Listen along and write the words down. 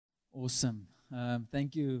Awesome.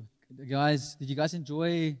 Thank you. Guys, did you guys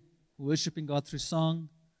enjoy worshiping God through song?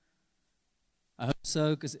 I hope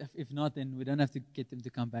so, because if not, then we don't have to get them to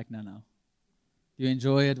come back now. Do you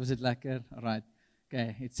enjoy it? Was it lekker? All right.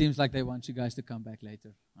 Okay. It seems like they want you guys to come back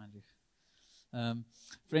later.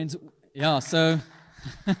 Friends, yeah, so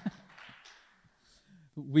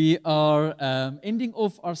we are ending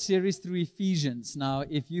off our series through Ephesians. Now,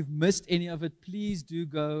 if you've missed any of it, please do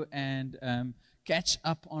go and catch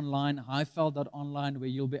up online, highfell.online, where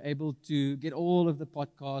you'll be able to get all of the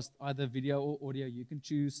podcast, either video or audio, you can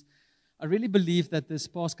choose. I really believe that this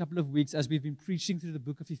past couple of weeks, as we've been preaching through the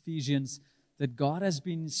book of Ephesians, that God has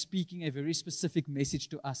been speaking a very specific message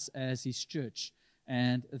to us as His church,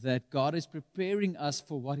 and that God is preparing us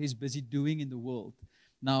for what He's busy doing in the world.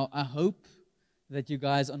 Now, I hope that you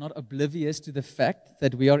guys are not oblivious to the fact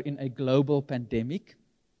that we are in a global pandemic.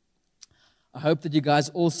 I hope that you guys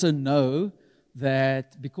also know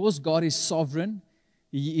that because God is sovereign,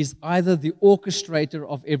 He is either the orchestrator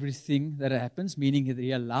of everything that happens, meaning that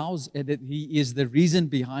He allows, that He is the reason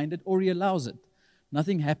behind it, or He allows it.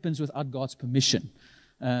 Nothing happens without God's permission.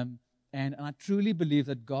 And I truly believe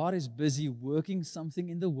that God is busy working something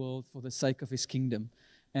in the world for the sake of His kingdom.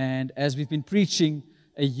 And as we've been preaching,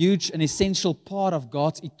 a huge and essential part of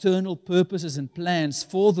God's eternal purposes and plans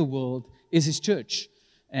for the world is His church.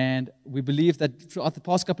 And we believe that throughout the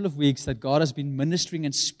past couple of weeks that God has been ministering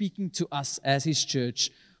and speaking to us as His church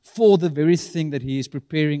for the very thing that He is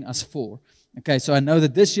preparing us for. Okay, so I know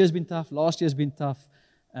that this year's been tough, last year's been tough,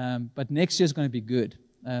 but next year's going to be good.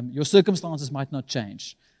 Your circumstances might not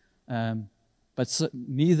change, but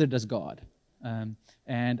neither does God.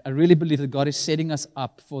 And I really believe that God is setting us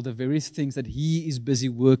up for the very things that He is busy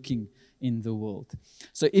working in the world.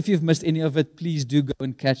 So if you've missed any of it, please do go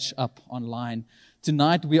and catch up online.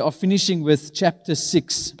 Tonight we are finishing with chapter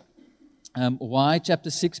 6. Why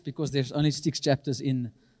chapter 6? Because there's only 6 chapters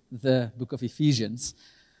in the book of Ephesians.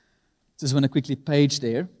 Just want to quickly page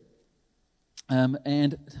there.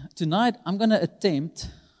 And tonight I'm going to attempt,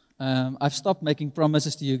 I've stopped making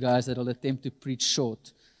promises to you guys that I'll attempt to preach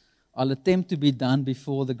short. I'll attempt to be done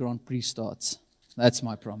before the Grand Prix starts. That's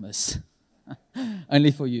my promise.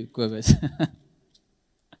 Only for you, Kobus.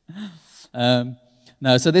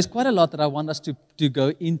 No, so there's quite a lot that I want us to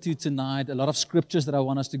go into tonight, a lot of scriptures that I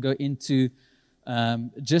want us to go into,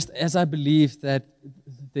 just as I believe that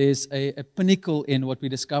there's a pinnacle in what we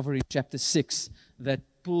discover in chapter 6 that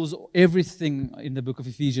pulls everything in the book of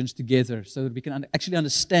Ephesians together so that we can actually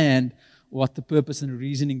understand what the purpose and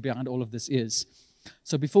reasoning behind all of this is.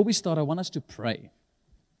 So before we start, I want us to pray.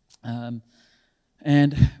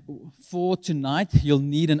 And for tonight, you'll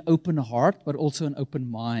need an open heart, but also an open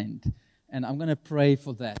mind. And I'm going to pray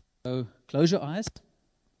for that. So close your eyes.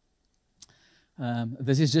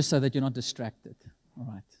 This is just so that you're not distracted. All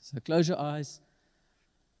right. So close your eyes.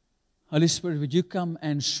 Holy Spirit, would you come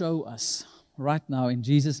and show us right now in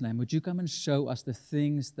Jesus' name? Would you come and show us the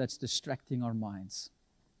things that's distracting our minds?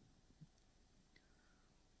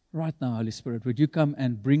 Right now, Holy Spirit, would you come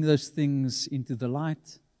and bring those things into the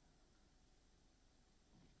light?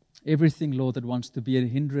 Everything, Lord, that wants to be a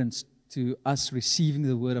hindrance to us receiving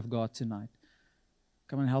the Word of God tonight.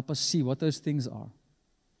 Come and help us see what those things are.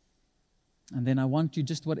 And then I want you,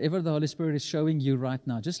 just whatever the Holy Spirit is showing you right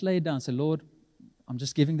now, just lay it down. Say, Lord, I'm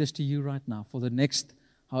just giving this to you right now. For the next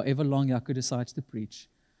however long Yaku decides to preach,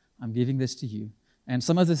 I'm giving this to you. And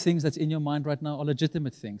some of the things that's in your mind right now are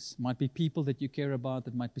legitimate things. Might be people that you care about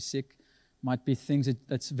that might be sick. Might be things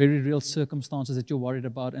that's very real circumstances that you're worried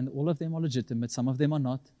about. And all of them are legitimate. Some of them are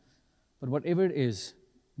not. But whatever it is,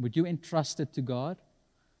 would you entrust it to God?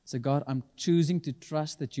 Say, God, I'm choosing to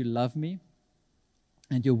trust that you love me.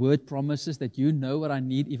 And your word promises that you know what I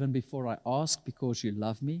need even before I ask because you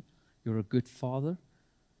love me. You're a good Father.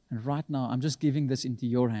 And right now, I'm just giving this into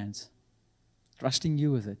your hands. Trusting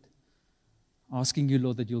you with it. Asking you,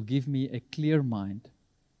 Lord, that you'll give me a clear mind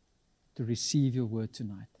to receive your word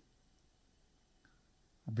tonight.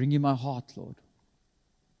 I bring you my heart, Lord.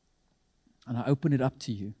 And I open it up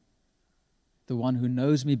to you. The one who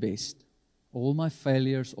knows me best. All my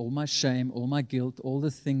failures, all my shame, all my guilt, all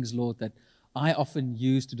the things, Lord, that I often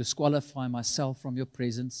use to disqualify myself from your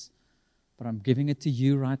presence. But I'm giving it to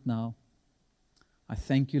you right now. I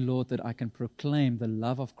thank you, Lord, that I can proclaim the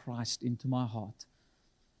love of Christ into my heart.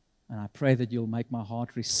 And I pray that you'll make my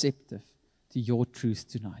heart receptive to your truth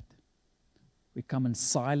tonight. We come and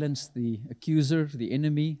silence the accuser, the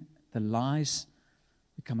enemy, the lies.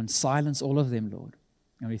 We come and silence all of them, Lord.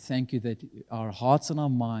 And we thank you that our hearts and our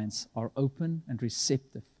minds are open and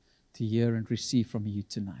receptive to hear and receive from you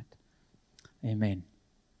tonight. Amen.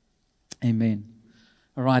 Amen.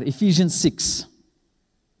 All right, Ephesians 6.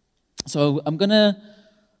 So I'm going to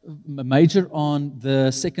major on the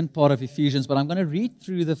second part of Ephesians, but I'm going to read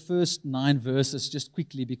through the first 9 verses just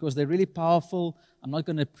quickly because they're really powerful. I'm not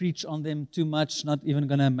going to preach on them too much, not even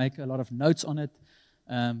going to make a lot of notes on it.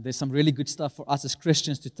 There's some really good stuff for us as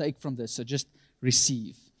Christians to take from this, so just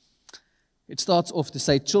receive. It starts off to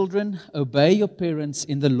say, "Children, obey your parents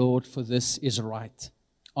in the Lord, for this is right.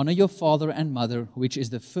 Honor your father and mother, which is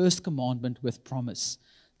the first commandment with promise,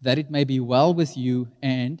 that it may be well with you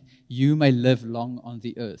and you may live long on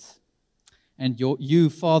the earth. And you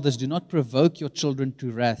fathers, do not provoke your children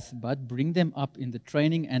to wrath, but bring them up in the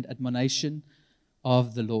training and admonition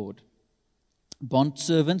of the Lord.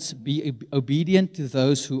 Bondservants, be obedient to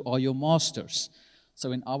those who are your masters."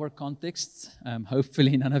 So in our context,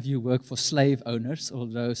 hopefully none of you work for slave owners,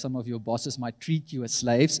 although some of your bosses might treat you as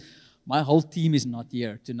slaves. My whole team is not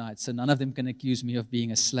here tonight, so none of them can accuse me of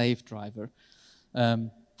being a slave driver.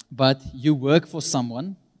 But you work for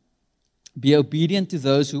someone. Be obedient to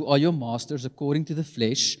those who are your masters according to the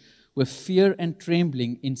flesh, with fear and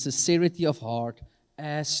trembling, in sincerity of heart,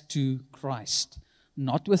 as to Christ.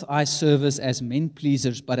 Not with eye service as men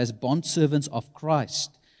pleasers, but as bondservants of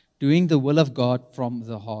Christ, doing the will of God from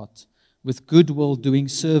the heart, with good will doing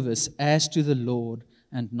service as to the Lord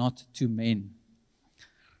and not to men.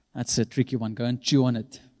 That's a tricky one. Go and chew on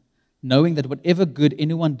it. Knowing that whatever good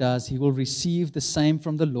anyone does, he will receive the same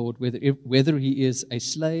from the Lord, whether he is a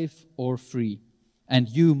slave or free. And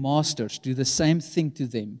you, masters, do the same thing to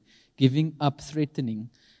them, giving up threatening,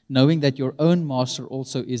 knowing that your own master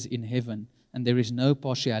also is in heaven, and there is no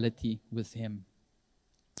partiality with him.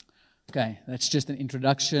 Okay, that's just an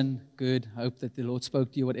introduction. Good. Hope that the Lord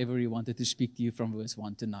spoke to you whatever he wanted to speak to you from verse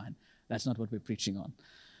 1 to 9. That's not what we're preaching on.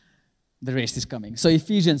 The rest is coming. So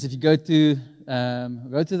Ephesians, if you go to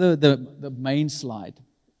the main slide.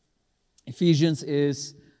 Ephesians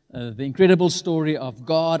is the incredible story of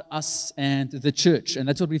God, us, and the church. And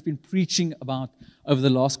that's what we've been preaching about over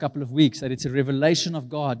the last couple of weeks, that it's a revelation of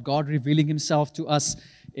God, God revealing himself to us.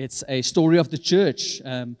 It's a story of the church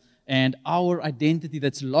and our identity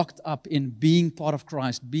that's locked up in being part of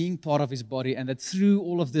Christ, being part of his body, and that through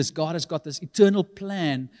all of this, God has got this eternal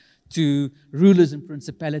plan to rulers and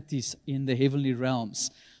principalities in the heavenly realms.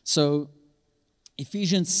 So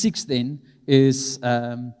Ephesians 6 then is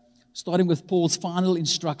starting with Paul's final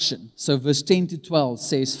instruction. So verse 10 to 12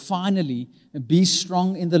 says, "Finally, be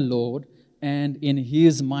strong in the Lord and in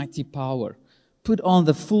his mighty power. Put on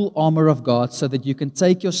the full armor of God so that you can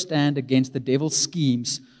take your stand against the devil's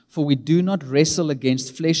schemes. For we do not wrestle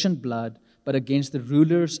against flesh and blood, but against the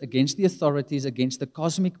rulers, against the authorities, against the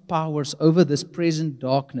cosmic powers over this present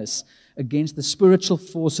darkness, against the spiritual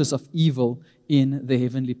forces of evil in the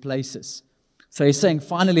heavenly places." So he's saying,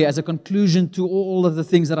 finally, as a conclusion to all of the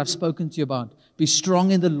things that I've spoken to you about, be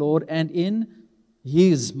strong in the Lord and in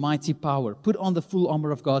his mighty power. Put on the full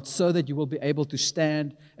armor of God so that you will be able to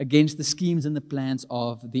stand against the schemes and the plans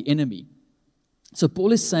of the enemy. So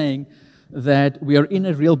Paul is saying that we are in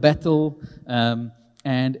a real battle,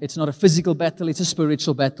 and it's not a physical battle, it's a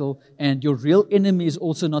spiritual battle, and your real enemy is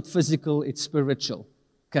also not physical, it's spiritual.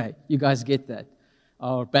 Okay, you guys get that?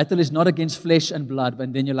 Our battle is not against flesh and blood,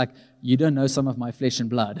 but then you're like, you don't know some of my flesh and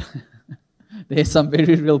blood. There's some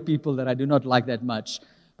very real people that I do not like that much.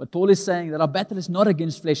 But Paul is saying that our battle is not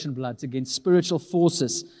against flesh and blood, it's against spiritual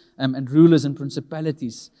forces and rulers and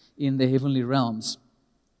principalities in the heavenly realms.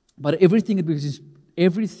 But everything that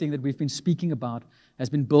we've been speaking about has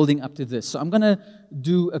been building up to this. So I'm going to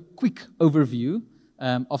do a quick overview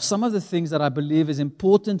of some of the things that I believe is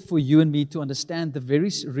important for you and me to understand the very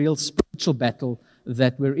real spiritual battle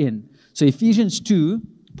that we're in. So Ephesians 2,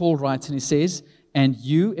 Paul writes and he says, "And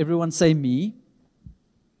you," everyone say me,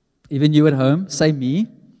 even you at home, say me,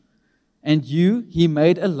 "and you he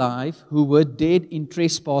made alive who were dead in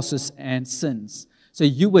trespasses and sins." So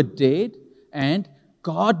you were dead and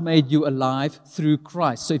God made you alive through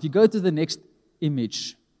Christ. So if you go to the next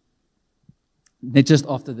image, just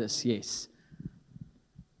after this, yes.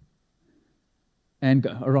 And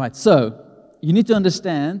go. All right, so you need to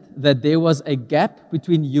understand that there was a gap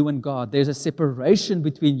between you and God. There's a separation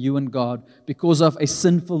between you and God because of a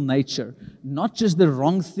sinful nature. Not just the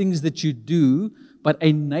wrong things that you do, but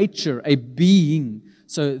a nature, a being.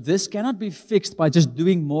 So this cannot be fixed by just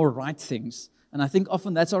doing more right things. And I think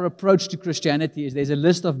often that's our approach to Christianity, is there's a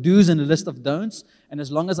list of do's and a list of don'ts. And as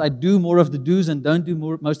long as I do more of the do's and don't do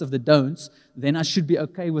most of the don'ts, then I should be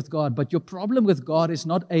okay with God. But your problem with God is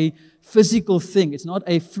not a physical thing. It's not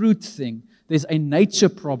a fruit thing. There's a nature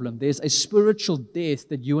problem. There's a spiritual death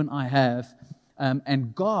that you and I have.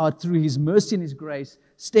 And God, through his mercy and his grace,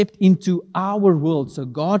 stepped into our world. So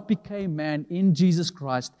God became man in Jesus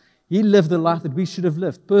Christ. He lived the life that we should have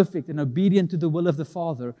lived, perfect and obedient to the will of the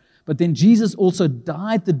Father. But then Jesus also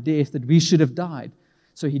died the death that we should have died.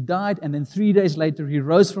 So He died, and then 3 days later He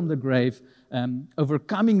rose from the grave,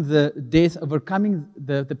 overcoming the death, overcoming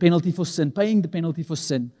the penalty for sin, paying the penalty for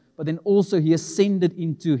sin. But then also He ascended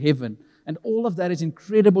into heaven. And all of that is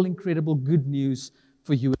incredible, incredible good news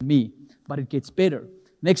for you and me. But it gets better.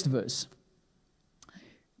 Next verse.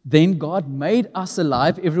 Then God made us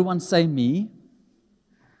alive. Everyone say me.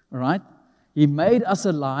 All right? He made us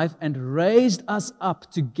alive and raised us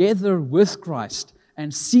up together with Christ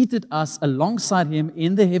and seated us alongside Him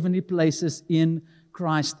in the heavenly places in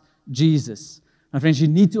Christ Jesus. My friends, you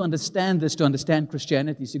need to understand this to understand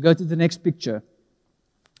Christianity. So go to the next picture.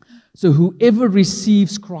 So whoever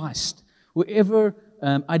receives Christ, whoever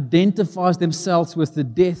identifies themselves with the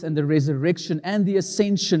death and the resurrection and the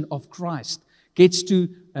ascension of Christ, gets to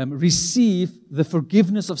receive the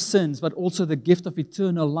forgiveness of sins, but also the gift of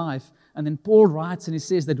eternal life. And then Paul writes and he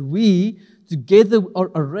says that we together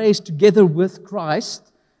are raised together with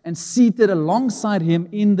Christ and seated alongside Him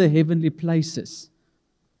in the heavenly places.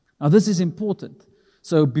 Now this is important.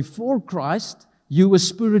 So before Christ, you were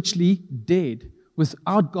spiritually dead,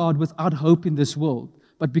 without God, without hope in this world.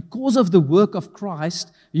 But because of the work of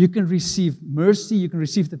Christ, you can receive mercy, you can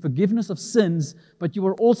receive the forgiveness of sins, but you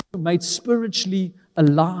are also made spiritually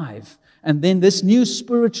alive. And then this new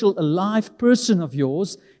spiritual alive person of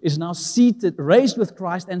yours is now seated, raised with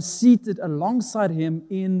Christ and seated alongside Him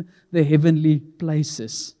in the heavenly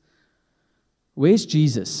places. Where's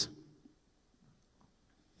Jesus?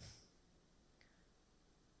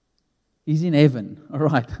 He's in heaven. All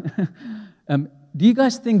right. Do you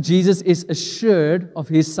guys think Jesus is assured of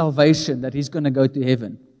His salvation, that He's going to go to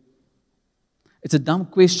heaven? It's a dumb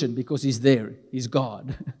question because He's there. He's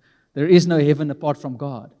God. There is no heaven apart from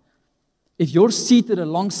God. If you're seated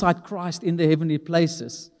alongside Christ in the heavenly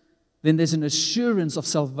places, then there's an assurance of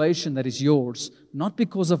salvation that is yours, not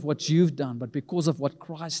because of what you've done, but because of what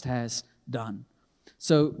Christ has done.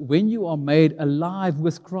 So when you are made alive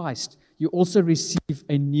with Christ, you also receive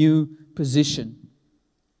a new position.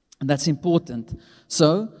 And that's important.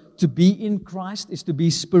 So, to be in Christ is to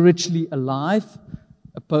be spiritually alive,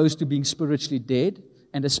 opposed to being spiritually dead.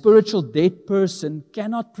 And a spiritual dead person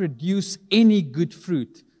cannot produce any good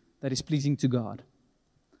fruit that is pleasing to God.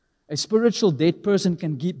 A spiritual dead person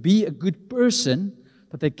can be a good person,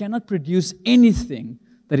 but they cannot produce anything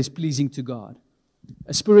that is pleasing to God.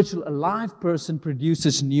 A spiritual alive person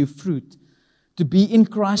produces new fruit. To be in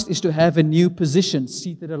Christ is to have a new position,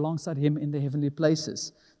 seated alongside Him in the heavenly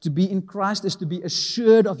places. To be in Christ is to be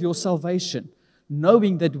assured of your salvation,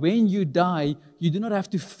 knowing that when you die, you do not have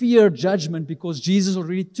to fear judgment because Jesus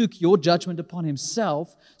already took your judgment upon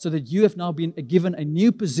Himself, so that you have now been given a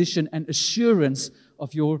new position and assurance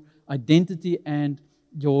of your identity and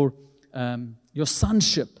your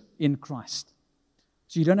sonship in Christ.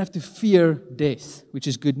 So you don't have to fear death, which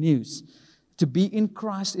is good news. To be in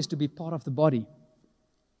Christ is to be part of the body.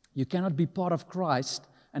 You cannot be part of Christ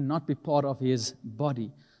and not be part of His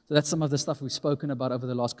body. So that's some of the stuff we've spoken about over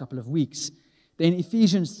the last couple of weeks. Then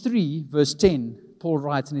Ephesians 3, verse 10, Paul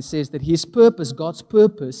writes and he says that his purpose, God's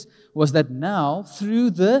purpose, was that now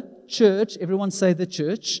through the church, everyone say the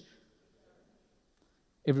church.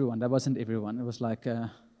 Everyone, that wasn't everyone. It was like,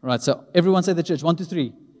 right, so everyone say the church. 1, 2,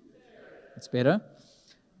 3. That's better.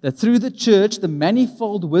 That through the church, the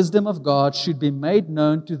manifold wisdom of God should be made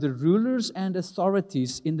known to the rulers and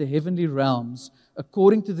authorities in the heavenly realms,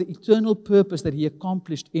 according to the eternal purpose that He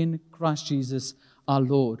accomplished in Christ Jesus our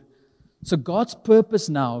Lord. So God's purpose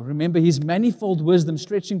now, remember His manifold wisdom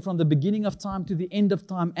stretching from the beginning of time to the end of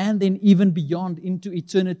time and then even beyond into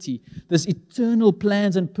eternity. This eternal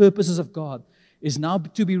plans and purposes of God is now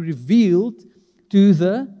to be revealed to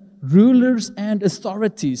the rulers and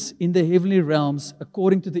authorities in the heavenly realms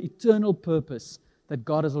according to the eternal purpose that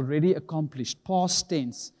God has already accomplished, past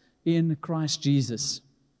tense, in Christ Jesus.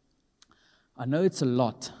 I know it's a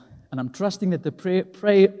lot, and I'm trusting that the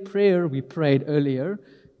prayer we prayed earlier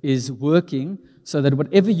is working so that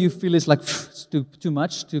whatever you feel is like too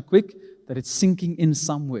much, too quick, that it's sinking in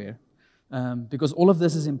somewhere, because all of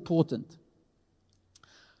this is important.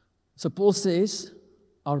 So Paul says,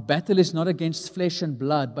 our battle is not against flesh and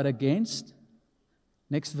blood, but against,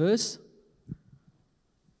 next verse,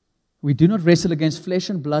 we do not wrestle against flesh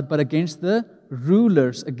and blood, but against the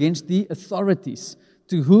rulers, against the authorities.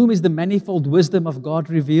 To whom is the manifold wisdom of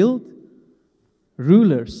God revealed?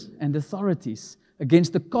 Rulers and authorities,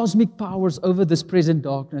 against the cosmic powers over this present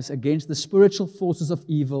darkness, against the spiritual forces of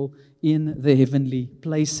evil in the heavenly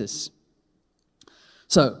places.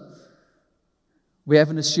 So, we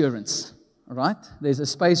have an assurance. All right? There's a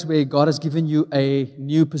space where God has given you a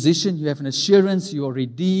new position. You have an assurance. You are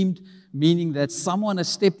redeemed, meaning that someone has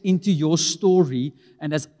stepped into your story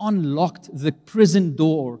and has unlocked the prison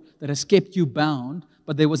door that has kept you bound,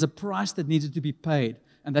 but there was a price that needed to be paid,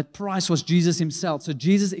 and that price was Jesus himself. So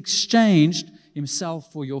Jesus exchanged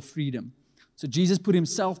himself for your freedom. So Jesus put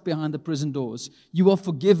himself behind the prison doors. You are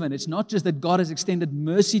forgiven. It's not just that God has extended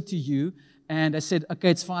mercy to you and has said, okay,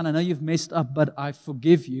 it's fine, I know you've messed up, but I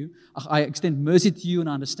forgive you. I extend mercy to you and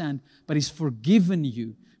I understand, but he's forgiven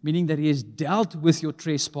you, meaning that he has dealt with your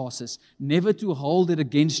trespasses, never to hold it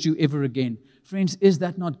against you ever again. Friends, is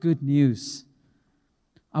that not good news?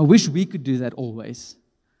 I wish we could do that always.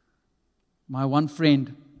 My one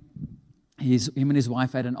friend, him and his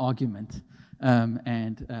wife had an argument,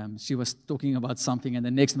 and she was talking about something, and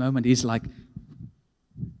the next moment he's like,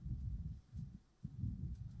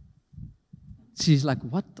 she's like,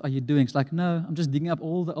 what are you doing? She's like, no, I'm just digging up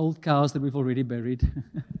all the old cows that we've already buried.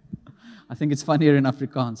 I think it's funnier in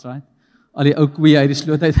Afrikaans, right? Al die ou koeie uit die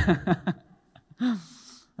sloot uit.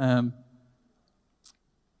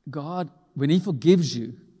 God, when he forgives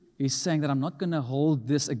you, he's saying that I'm not going to hold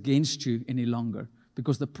this against you any longer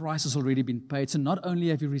because the price has already been paid. So not only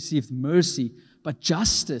have you received mercy, but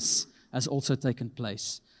justice has also taken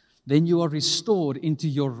place. Then you are restored into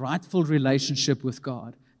your rightful relationship with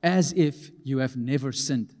God as if you have never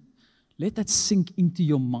sinned. Let that sink into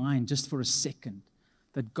your mind just for a second.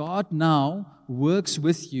 That God now works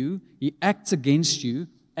with you, he acts against you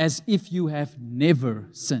as if you have never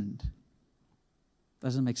sinned.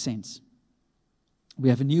 Doesn't make sense. We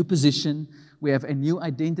have a new position. We have a new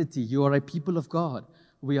identity. You are a people of God.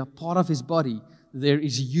 We are part of his body. There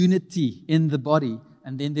is unity in the body.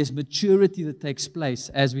 And then there's maturity that takes place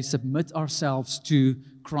as we submit ourselves to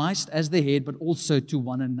Christ as the head, but also to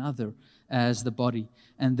one another as the body.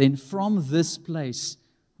 And then from this place,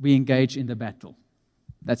 we engage in the battle.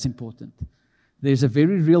 That's important. There's a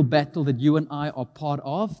very real battle that you and I are part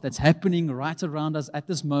of that's happening right around us at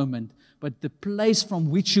this moment. But the place from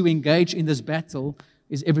which you engage in this battle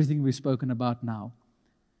is everything we've spoken about now.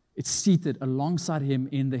 It's seated alongside him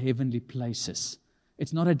in the heavenly places.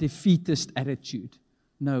 It's not a defeatist attitude.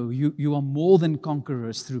 No, you are more than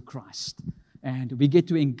conquerors through Christ. And we get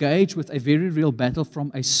to engage with a very real battle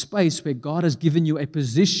from a space where God has given you a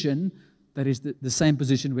position that is the same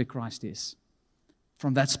position where Christ is.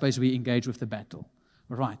 From that space, we engage with the battle.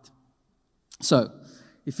 All right. So,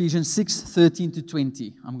 Ephesians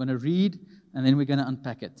 6:13-20. I'm going to read, and then we're going to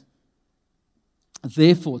unpack it.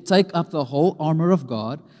 Therefore, take up the whole armor of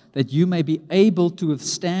God, that you may be able to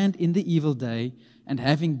withstand in the evil day, and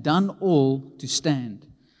having done all, to stand.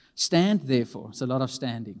 Stand, therefore. It's a lot of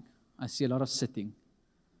standing. I see a lot of sitting.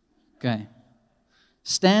 Okay.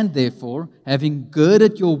 Stand, therefore, having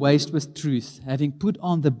girded your waist with truth, having put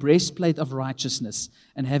on the breastplate of righteousness,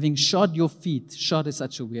 and having shod your feet. Shod is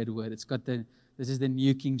such a weird word. This is the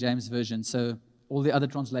New King James Version, so all the other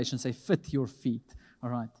translations say fit your feet. All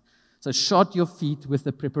right. So shod your feet with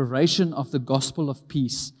the preparation of the gospel of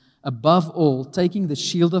peace. Above all, taking the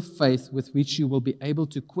shield of faith with which you will be able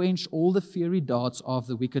to quench all the fiery darts of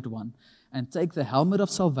the wicked one, and take the helmet of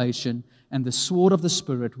salvation and the sword of the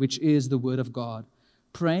Spirit, which is the word of God.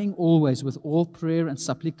 Praying always with all prayer and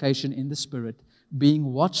supplication in the Spirit,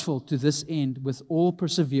 being watchful to this end with all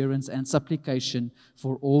perseverance and supplication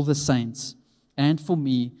for all the saints, and for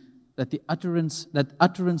me, that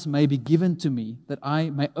utterance may be given to me, that I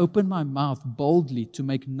may open my mouth boldly to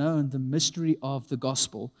make known the mystery of the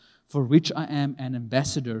gospel, for which I am an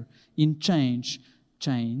ambassador in chains,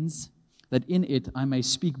 that in it I may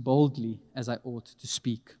speak boldly as I ought to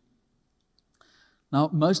speak. Now,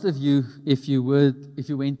 most of you, if you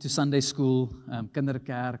went to Sunday school,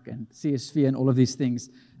 Kinderkerk and CSV and all of these things,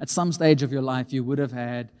 at some stage of your life, you would have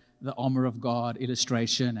had the armor of God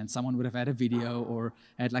illustration, and someone would have had a video or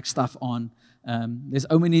had like stuff on. There's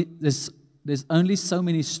only so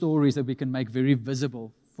many stories that we can make very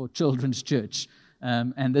visible for children's church,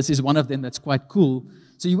 and this is one of them that's quite cool.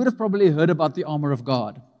 So you would have probably heard about the armor of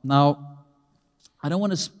God. Now, I'm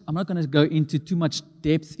not going to go into too much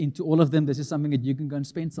depth into all of them. This is something that you can go and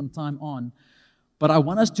spend some time on. But I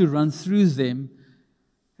want us to run through them,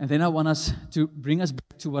 and then I want us to bring us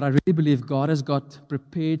back to what I really believe God has got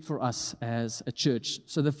prepared for us as a church.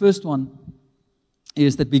 So the first one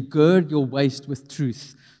is that we gird your waist with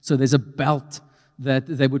truth. So there's a belt that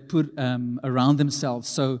they would put around themselves.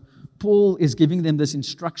 So Paul is giving them this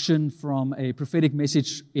instruction from a prophetic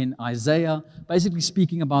message in Isaiah, basically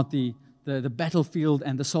speaking about the battlefield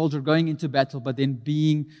and the soldier going into battle, but then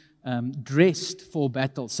being dressed for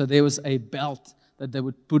battle. So there was a belt that they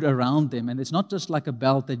would put around them. And it's not just like a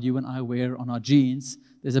belt that you and I wear on our jeans.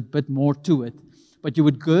 there's a bit more to it. But you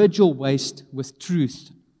would gird your waist with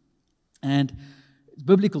truth. And it's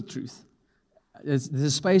biblical truth. There's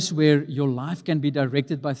a space where your life can be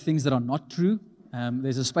directed by things that are not true.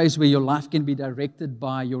 There's a space where your life can be directed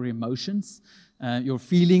by your emotions, your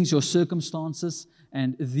feelings, your circumstances.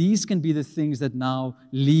 And these can be the things that now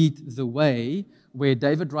lead the way, where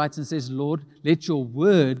David writes and says, Lord, let your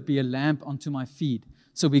word be a lamp unto my feet.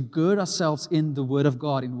 So we gird ourselves in the word of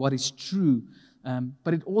God, in what is true.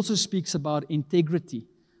 But it also speaks about integrity,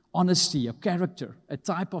 honesty, your character, a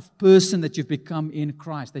type of person that you've become in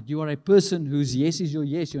Christ, that you are a person whose yes is your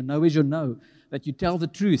yes, your no is your no, that you tell the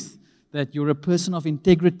truth, that you're a person of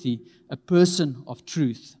integrity, a person of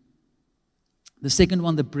truth. The second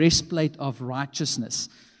one, the breastplate of righteousness.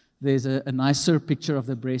 There's a nicer picture of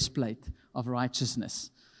the breastplate of righteousness.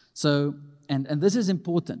 So, and this is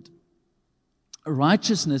important.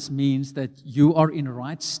 Righteousness means that you are in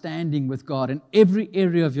right standing with God, and every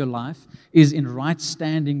area of your life is in right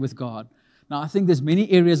standing with God. Now, I think there's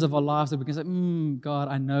many areas of our lives that we can say, God,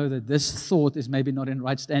 I know that this thought is maybe not in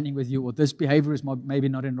right standing with you, or this behavior is maybe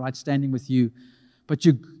not in right standing with you. But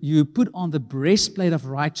you put on the breastplate of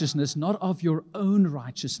righteousness, not of your own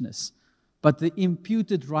righteousness, but the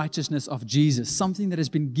imputed righteousness of Jesus, something that has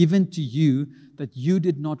been given to you that you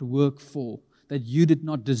did not work for, that you did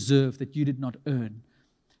not deserve, that you did not earn.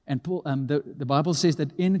 And Paul, the Bible says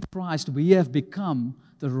that in Christ we have become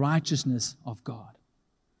the righteousness of God.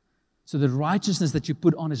 So the righteousness that you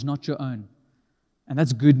put on is not your own. And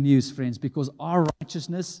that's good news, friends, because our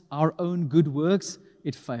righteousness, our own good works,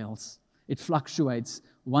 it fails. It fluctuates.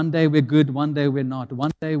 One day we're good, one day we're not.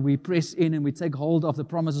 One day we press in and we take hold of the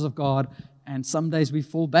promises of God, and some days we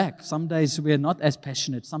fall back. Some days we're not as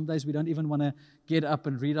passionate. Some days we don't even want to get up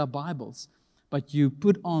and read our Bibles. But you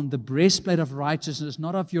put on the breastplate of righteousness,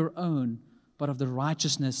 not of your own, but of the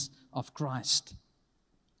righteousness of Christ.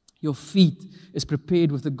 Your feet is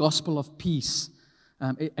prepared with the gospel of peace,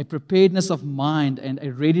 a preparedness of mind and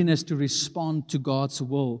a readiness to respond to God's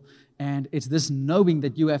will. And it's this knowing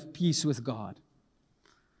that you have peace with God.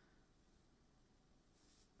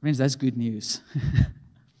 Friends, that's good news.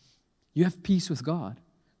 You have peace with God,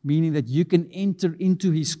 meaning that you can enter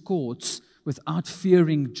into His courts without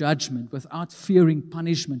fearing judgment, without fearing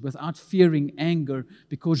punishment, without fearing anger,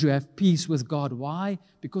 because you have peace with God. Why?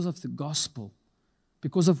 Because of the gospel.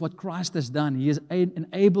 Because of what Christ has done. He has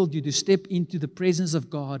enabled you to step into the presence of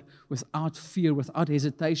God without fear, without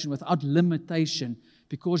hesitation, without limitation,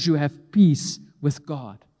 because you have peace with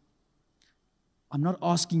God. I'm not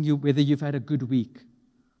asking you whether you've had a good week.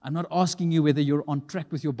 I'm not asking you whether you're on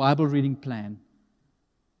track with your Bible reading plan.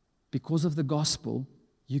 Because of the gospel,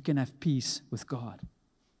 you can have peace with God.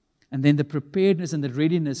 And then the preparedness and the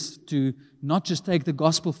readiness to not just take the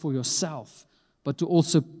gospel for yourself, but to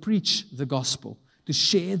also preach the gospel, to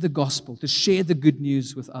share the gospel, to share the good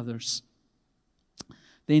news with others.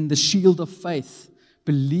 Then the shield of faith,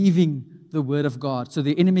 believing the word of God. So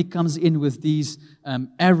the enemy comes in with these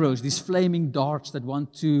arrows, these flaming darts that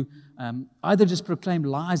want to either just proclaim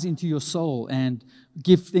lies into your soul and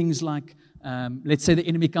give things like, let's say the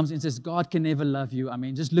enemy comes in and says, God can never love you. I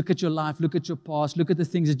mean, just look at your life, look at your past, look at the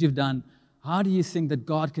things that you've done. How do you think that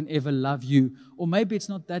God can ever love you? Or maybe it's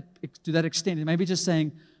not that to that extent. It may be just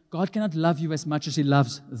saying, God cannot love you as much as He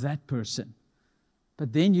loves that person.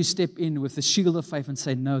 But then you step in with the shield of faith and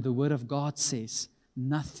say, no, the Word of God says,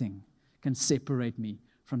 nothing can separate me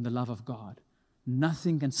from the love of God.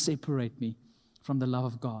 Nothing can separate me from the love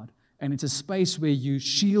of God. And it's a space where you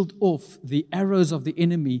shield off the arrows of the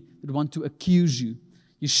enemy that want to accuse you.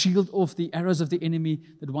 You shield off the arrows of the enemy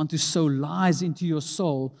that want to sow lies into your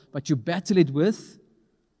soul, but you battle it with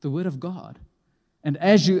the Word of God. And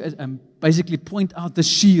as you basically point out the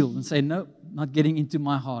shield and say, nope, not getting into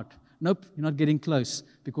my heart. Nope, you're not getting close,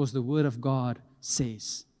 because the Word of God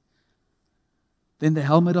says. Then the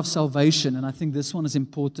helmet of salvation, and I think this one is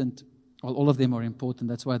important. Well, all of them are important.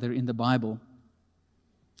 That's why they're in the Bible.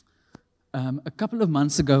 A couple of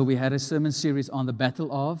months ago, we had a sermon series on the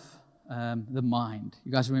battle of the mind.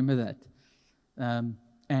 You guys remember that?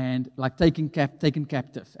 And like taken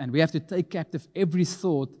captive. And we have to take captive every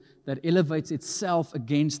thought that elevates itself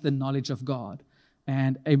against the knowledge of God.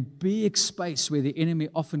 And a big space where the enemy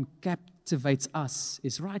often captivates us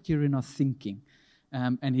is right here in our thinking.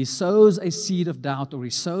 And he sows a seed of doubt, or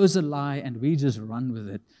he sows a lie, and we just run with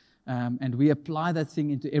it. And we apply that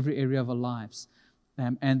thing into every area of our lives.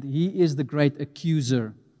 And he is the great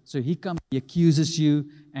accuser. So he comes, he accuses you,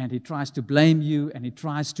 and he tries to blame you, and he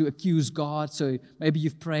tries to accuse God. So maybe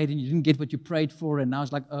you've prayed and you didn't get what you prayed for, and now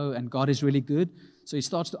it's like, oh, and God is really good. So he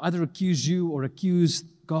starts to either accuse you or accuse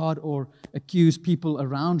God or accuse people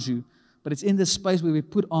around you. But it's in this space where we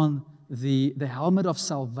put on the helmet of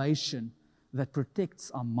salvation that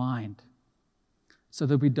protects our mind, so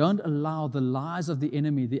that we don't allow the lies of the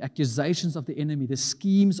enemy, the accusations of the enemy, the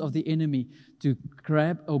schemes of the enemy to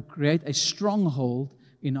grab or create a stronghold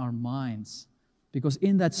in our minds. Because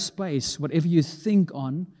in that space, whatever you think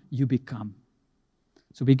on, you become.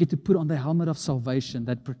 So we get to put on the helmet of salvation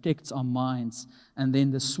that protects our minds, and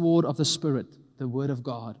then the sword of the Spirit, the Word of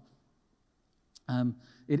God.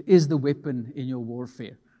 It is the weapon in your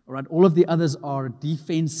warfare. All right? All of the others are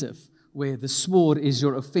defensive, where the sword is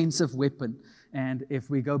your offensive weapon. And if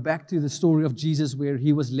we go back to the story of Jesus, where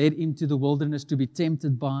he was led into the wilderness to be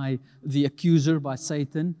tempted by the accuser, by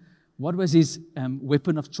Satan, what was his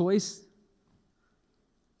weapon of choice?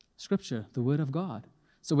 Scripture, the Word of God.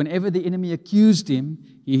 So whenever the enemy accused him,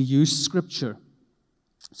 he used Scripture.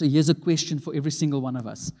 So here's a question for every single one of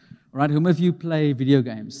us. All right, whom of you play video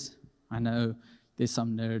games? I know there's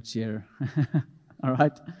some nerds here. All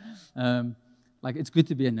right? It's good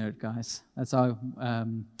to be a nerd, guys. That's how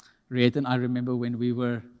Riet and I remember when we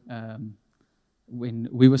were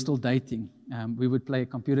still dating. We would play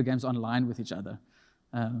computer games online with each other.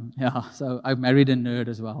 So I married a nerd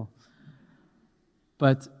as well.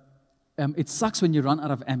 But it sucks when you run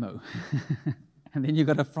out of ammo. And then you've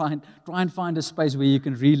got to try and find a space where you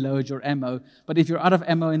can reload your ammo. But if you're out of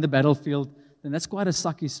ammo in the battlefield, then that's quite a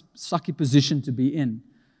sucky position to be in.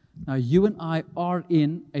 Now, you and I are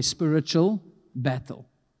in a spiritual battle.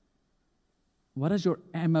 What does your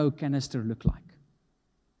ammo canister look like?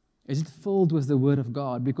 Is it filled with the Word of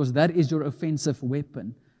God? Because that is your offensive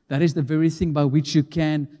weapon. That is the very thing by which you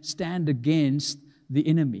can stand against the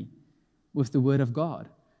enemy, with the Word of God.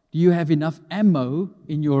 Do you have enough ammo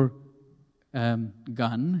in your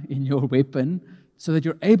gun, in your weapon, so that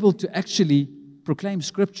you're able to actually proclaim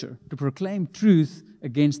Scripture, to proclaim truth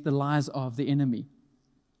against the lies of the enemy?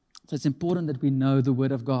 So it's important that we know the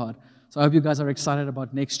Word of God. So I hope you guys are excited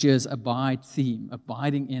about next year's Abide theme,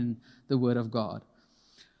 abiding in the Word of God.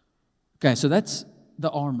 Okay, so that's the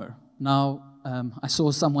armor. Now, I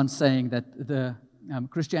saw someone saying that the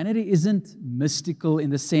Christianity isn't mystical in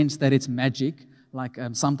the sense that it's magic. Like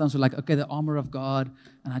sometimes we're like, okay, the armor of God,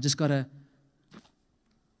 and I just got to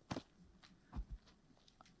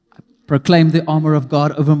proclaim the armor of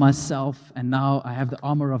God over myself, and now I have the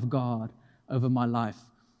armor of God over my life.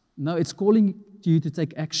 No, it's calling you to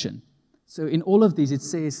take action. So in all of these, it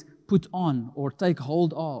says, put on or take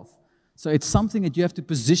hold of. So it's something that you have to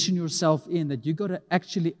position yourself in, that you got to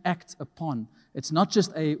actually act upon. It's not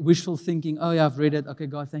just a wishful thinking, oh yeah, I've read it, okay,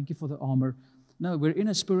 God, thank you for the armor. No, we're in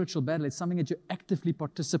a spiritual battle. It's something that you actively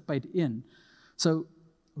participate in. So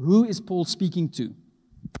who is Paul speaking to?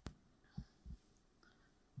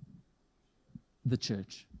 The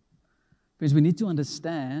church. Because we need to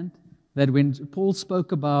understand that when Paul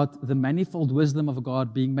spoke about the manifold wisdom of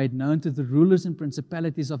God being made known to the rulers and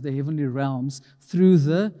principalities of the heavenly realms through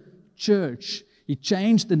the church, he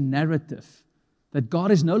changed the narrative. That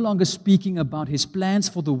God is no longer speaking about His plans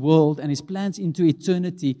for the world and His plans into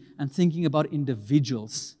eternity and thinking about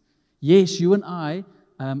individuals. Yes, you and I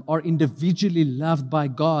are individually loved by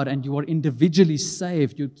God, and you are individually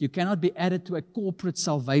saved. You cannot be added to a corporate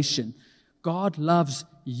salvation. God loves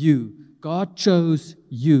you. God chose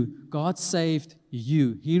you. God saved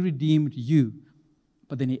you. He redeemed you.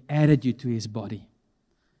 But then He added you to His body.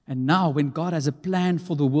 And now when God has a plan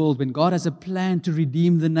for the world, when God has a plan to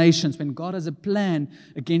redeem the nations, when God has a plan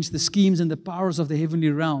against the schemes and the powers of the heavenly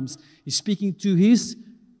realms, He's speaking to His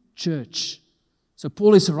church. So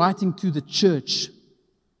Paul is writing to the church.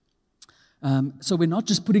 So we're not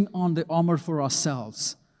just putting on the armor for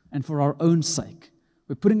ourselves and for our own sake.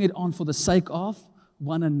 We're putting it on for the sake of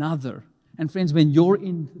one another. And friends, when you're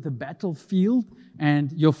in the battlefield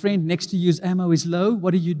and your friend next to you's ammo is low,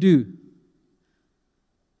 what do?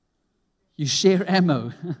 You share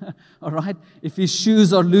ammo, all right? If his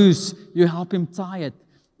shoes are loose, you help him tie it.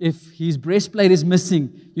 If his breastplate is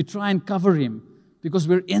missing, you try and cover him, because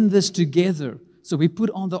we're in this together. So we put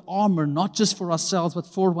on the armor not just for ourselves, but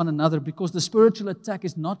for one another, because the spiritual attack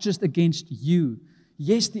is not just against you.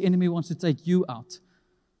 Yes, the enemy wants to take you out,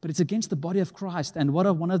 but it's against the body of Christ. And what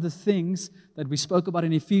are one of the things that we spoke about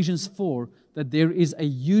in Ephesians 4, that there is a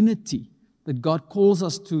unity that God calls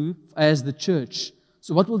us to as the church.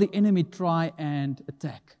 So what will the enemy try and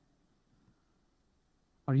attack?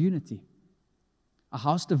 Our unity. A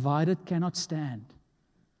house divided cannot stand.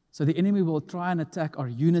 So the enemy will try and attack our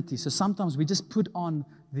unity. So sometimes we just put on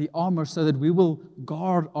the armor so that we will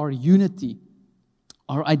guard our unity,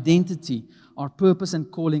 our identity, our purpose and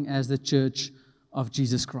calling as the church of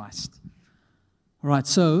Jesus Christ. All right,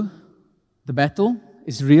 so the battle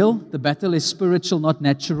is real. The battle is spiritual, not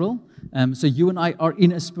natural. So you and I are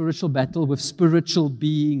in a spiritual battle with spiritual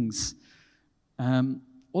beings.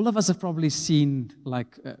 All of us have probably seen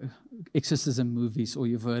like exorcism movies, or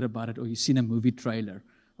you've heard about it, or you've seen a movie trailer,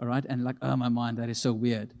 all right? And like, oh my mind, that is so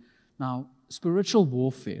weird. Now, spiritual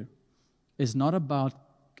warfare is not about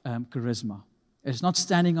charisma. It's not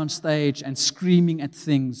standing on stage and screaming at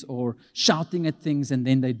things or shouting at things and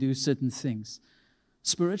then they do certain things.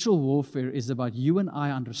 Spiritual warfare is about you and I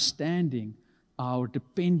understanding our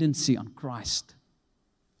dependency on Christ.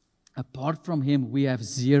 Apart from Him, we have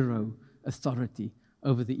zero authority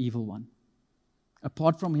over the evil one.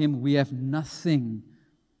 Apart from Him, we have nothing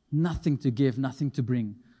to give, nothing to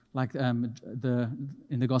bring. Like in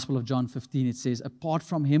the Gospel of John 15, it says, apart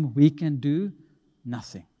from Him, we can do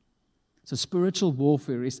nothing. So spiritual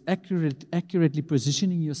warfare is accurately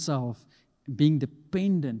positioning yourself, being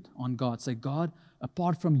dependent on God. Say, God,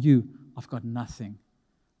 apart from you, I've got nothing.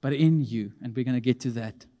 But in you, and we're going to get to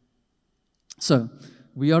that. So,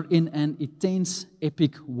 we are in an intense,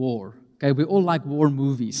 epic war. Okay, we all like war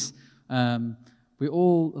movies. We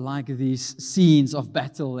all like these scenes of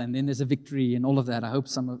battle, and then there's a victory and all of that. I hope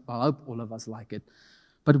all of us like it.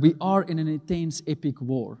 But we are in an intense, epic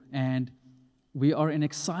war, and we are in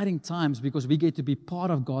exciting times because we get to be part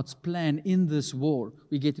of God's plan in this war.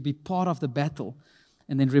 We get to be part of the battle.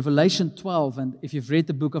 And then Revelation 12, and if you've read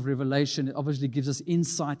the book of Revelation, it obviously gives us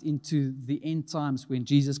insight into the end times when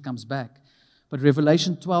Jesus comes back. But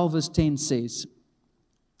Revelation 12 verse 10 says,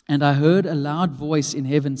 and I heard a loud voice in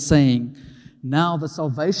heaven saying, now the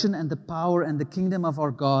salvation and the power and the kingdom of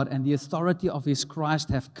our God and the authority of His Christ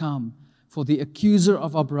have come. For the accuser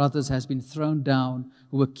of our brothers has been thrown down,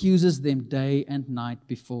 who accuses them day and night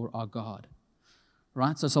before our God.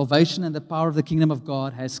 Right? So salvation and the power of the kingdom of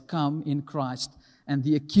God has come in Christ, and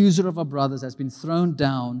the accuser of our brothers has been thrown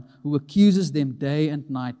down, who accuses them day and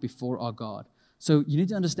night before our God. So you need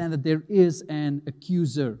to understand that there is an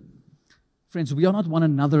accuser. Friends, we are not one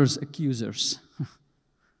another's accusers.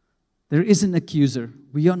 There is an accuser.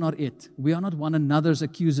 We are not it. We are not one another's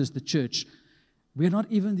accusers, the church. We are not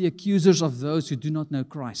even the accusers of those who do not know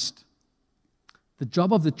Christ. The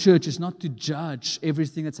job of the church is not to judge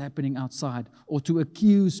everything that's happening outside or to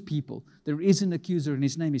accuse people. There is an accuser, and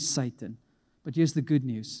his name is Satan. But here's the good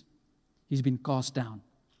news. He's been cast down.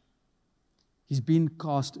 He's been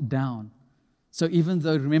cast down. So even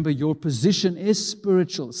though, remember, your position is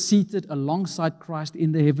spiritual, seated alongside Christ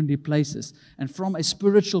in the heavenly places, and from a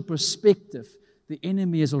spiritual perspective, the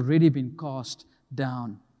enemy has already been cast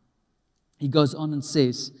down. He goes on and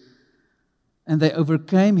says, and they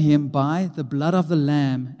overcame him by the blood of the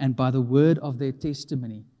Lamb and by the word of their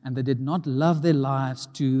testimony, and they did not love their lives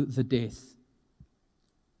to the death.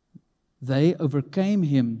 They overcame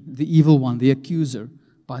him, the evil one, the accuser,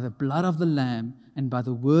 by the blood of the Lamb and by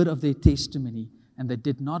the word of their testimony, and they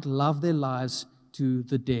did not love their lives to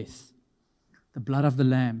the death. The blood of the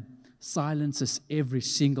Lamb silences every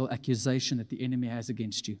single accusation that the enemy has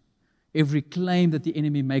against you. Every claim that the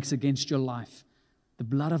enemy makes against your life, the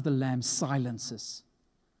blood of the Lamb silences.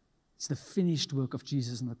 It's the finished work of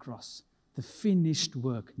Jesus on the cross. The finished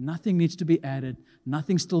work. Nothing needs to be added.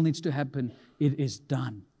 Nothing still needs to happen. It is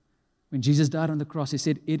done. When Jesus died on the cross, He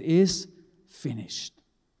said, it is finished.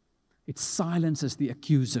 It silences the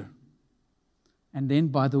accuser. And then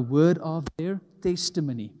by the word of their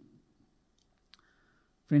testimony.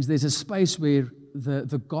 Friends, there's a space where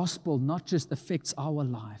the gospel not just affects our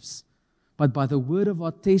lives, but by the word of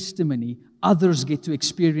our testimony, others get to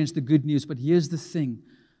experience the good news. But here's the thing.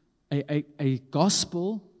 A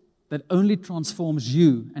gospel that only transforms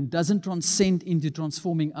you and doesn't transcend into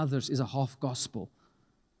transforming others is a half gospel.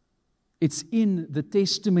 It's in the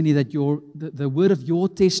testimony that the word of your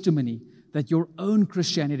testimony that your own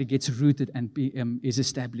Christianity gets rooted and is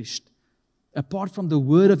established. Apart from the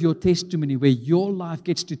word of your testimony, where your life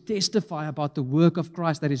gets to testify about the work of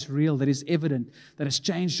Christ that is real, that is evident, that has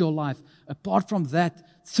changed your life. Apart from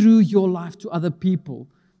that, through your life to other people,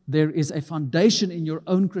 there is a foundation in your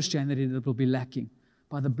own Christianity that will be lacking.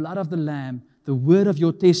 By the blood of the Lamb, the word of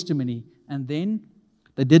your testimony, and then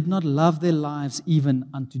they did not love their lives even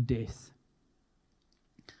unto death.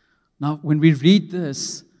 Now, when we read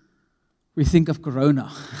this, we think of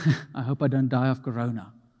Corona. I hope I don't die of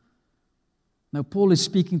Corona. Now, Paul is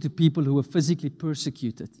speaking to people who were physically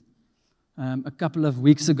persecuted. A couple of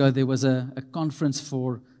weeks ago, there was a conference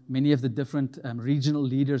for many of the different regional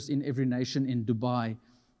leaders in every nation in Dubai.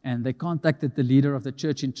 And they contacted the leader of the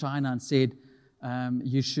church in China and said,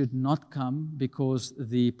 you should not come because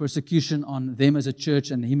the persecution on them as a church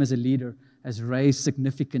and him as a leader has raised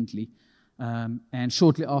significantly. And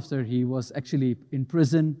shortly after, he was actually in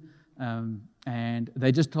prison. And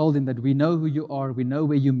they just told him that we know who you are, we know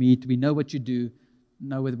where you meet, we know what you do,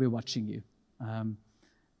 know whether we're watching you.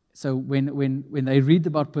 So when they read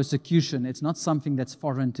about persecution, it's not something that's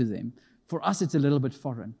foreign to them. For us, it's a little bit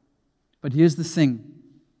foreign. But here's the thing.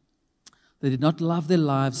 They did not love their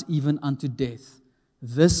lives even unto death.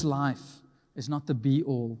 This life is not the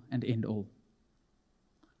be-all and end-all.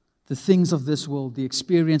 The things of this world, the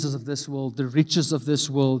experiences of this world, the riches of this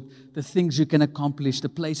world, the things you can accomplish, the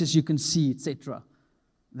places you can see, etc.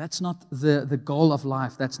 That's not the goal of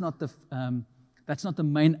life. That's not the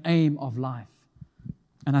main aim of life.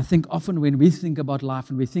 And I think often when we think about life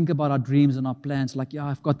and we think about our dreams and our plans, like, yeah,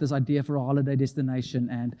 I've got this idea for a holiday destination,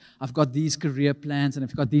 and I've got these career plans, and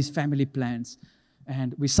I've got these family plans,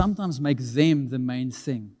 and we sometimes make them the main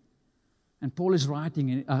thing. And Paul is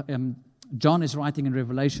writing, John is writing in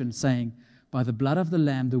Revelation saying, by the blood of the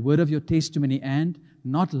Lamb, the word of your testimony, and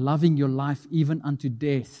not loving your life even unto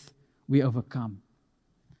death, we overcome.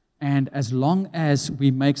 And as long as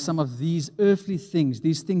we make some of these earthly things,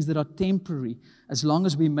 these things that are temporary, as long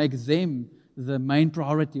as we make them the main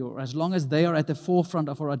priority, or as long as they are at the forefront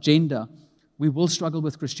of our agenda, we will struggle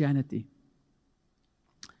with Christianity.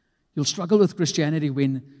 You'll struggle with Christianity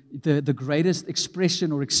when the greatest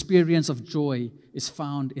expression or experience of joy is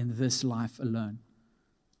found in this life alone.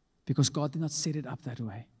 Because God did not set it up that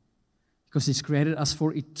way. Because He's created us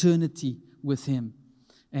for eternity with Him.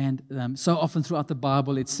 And so often throughout the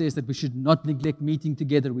Bible, it says that we should not neglect meeting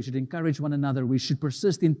together. We should encourage one another. We should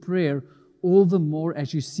persist in prayer all the more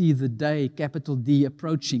as you see the day, capital D,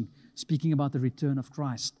 approaching, speaking about the return of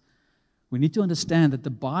Christ. We need to understand that the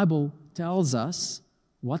Bible tells us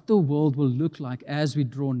what the world will look like as we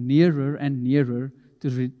draw nearer and nearer to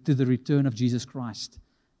the return of Jesus Christ.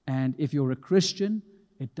 And if you're a Christian,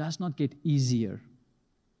 it does not get easier.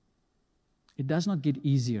 It does not get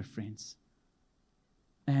easier, friends.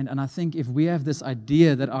 And I think if we have this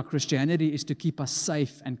idea that our Christianity is to keep us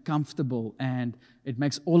safe and comfortable and it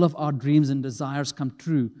makes all of our dreams and desires come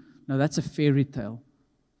true, no, that's a fairy tale.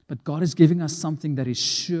 But God is giving us something that is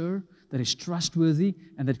sure, that is trustworthy,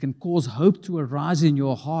 and that can cause hope to arise in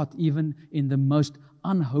your heart even in the most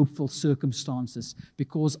unhopeful circumstances,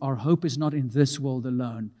 because our hope is not in this world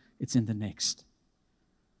alone, it's in the next.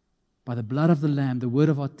 By the blood of the Lamb, the word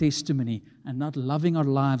of our testimony, and not loving our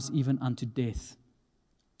lives even unto death.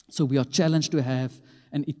 So we are challenged to have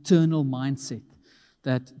an eternal mindset,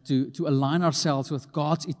 that to align ourselves with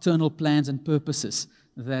God's eternal plans and purposes,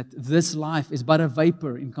 that this life is but a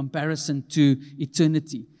vapor in comparison to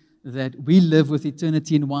eternity, that we live with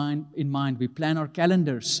eternity in mind. We plan our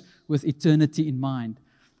calendars with eternity in mind.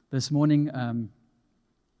 This morning,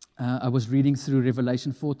 I was reading through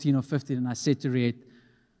Revelation 14 or 15, and I said to Riet,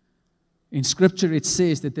 in Scripture it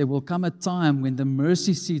says that there will come a time when the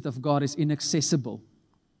mercy seat of God is inaccessible.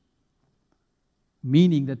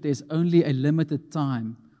 Meaning that there's only a limited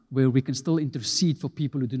time where we can still intercede for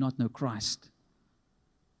people who do not know Christ.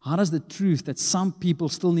 How does the truth that some people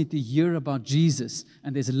still need to hear about Jesus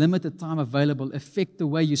and there's a limited time available affect the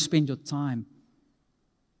way you spend your time?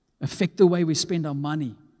 Affect the way we spend our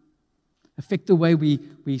money? Affect the way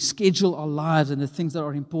we schedule our lives and the things that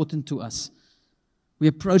are important to us? We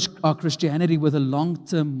approach our Christianity with a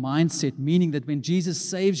long-term mindset, meaning that when Jesus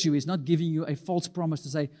saves you, He's not giving you a false promise to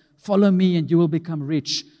say, follow me and you will become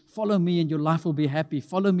rich. Follow me and your life will be happy.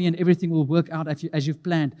 Follow me and everything will work out as you've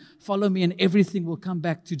planned. Follow me and everything will come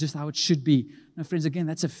back to just how it should be. Now, friends, again,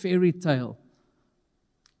 that's a fairy tale.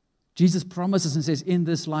 Jesus promises and says, in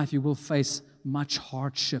this life you will face much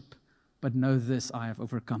hardship, but know this, I have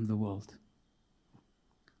overcome the world.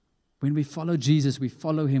 When we follow Jesus, we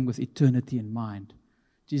follow Him with eternity in mind.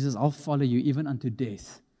 Jesus, I'll follow you even unto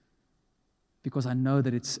death, because I know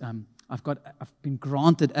that I've been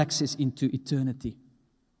granted access into eternity.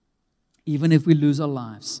 Even if we lose our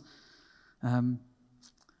lives,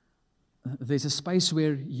 there's a space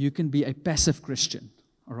where you can be a passive Christian,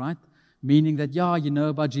 all right? Meaning that, yeah, you know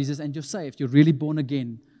about Jesus and you're saved, you're really born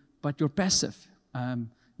again, but you're passive.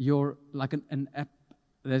 You're like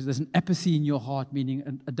there's an apathy in your heart,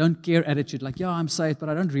 meaning a don't care attitude. Like, yeah, I'm saved, but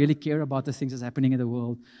I don't really care about the things that's happening in the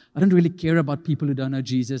world. I don't really care about people who don't know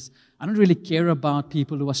Jesus. I don't really care about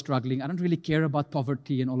people who are struggling. I don't really care about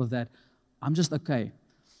poverty and all of that. I'm just okay.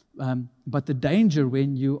 But the danger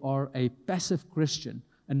when you are a passive Christian,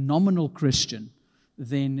 a nominal Christian,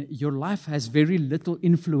 then your life has very little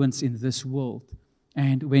influence in this world.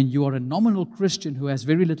 And when you are a nominal Christian who has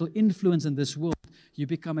very little influence in this world, you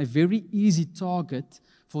become a very easy target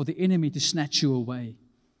for the enemy to snatch you away.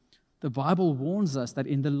 The Bible warns us that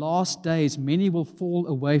in the last days, many will fall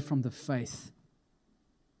away from the faith.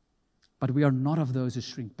 But we are not of those who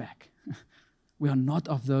shrink back. We are not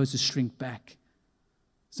of those who shrink back.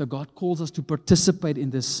 So God calls us to participate in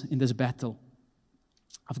this battle.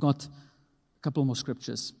 I've got a couple more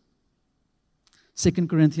scriptures. 2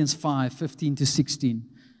 Corinthians 5:15-16.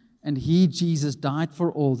 And he, Jesus, died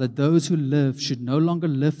for all, that those who live should no longer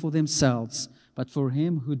live for themselves, but for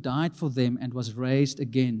him who died for them and was raised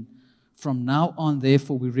again. From now on,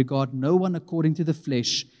 therefore, we regard no one according to the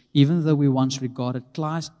flesh. Even though we once regarded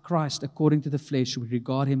Christ according to the flesh, we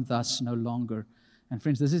regard him thus no longer. And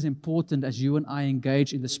friends, this is important as you and I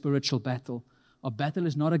engage in the spiritual battle. Our battle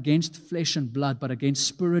is not against flesh and blood, but against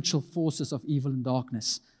spiritual forces of evil and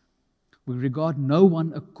darkness. We regard no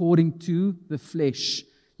one according to the flesh.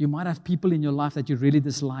 You might have people in your life that you really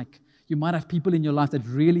dislike. You might have people in your life that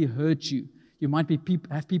really hurt you. You might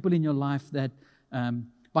have people in your life that,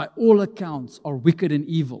 by all accounts, are wicked and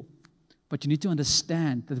evil. But you need to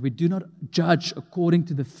understand that we do not judge according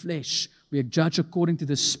to the flesh. We judge according to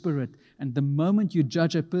the Spirit. And the moment you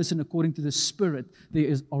judge a person according to the Spirit,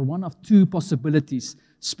 there are one of two possibilities: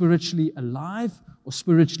 spiritually alive or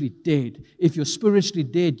spiritually dead. If you're spiritually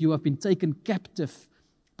dead, you have been taken captive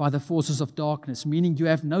by the forces of darkness, meaning you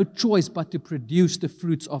have no choice but to produce the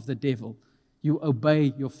fruits of the devil. You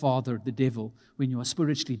obey your father, the devil, when you are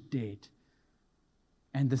spiritually dead.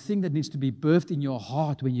 And the thing that needs to be birthed in your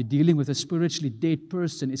heart when you're dealing with a spiritually dead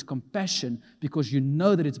person is compassion, because you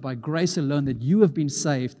know that it's by grace alone that you have been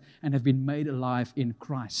saved and have been made alive in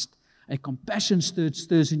Christ. A compassion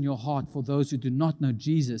stirs in your heart for those who do not know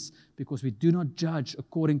Jesus, because we do not judge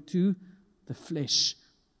according to the flesh.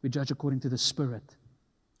 We judge according to the Spirit.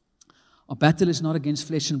 Our battle is not against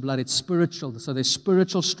flesh and blood, it's spiritual. So there's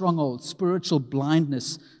spiritual strongholds, spiritual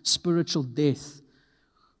blindness, spiritual death.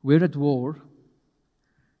 We're at war.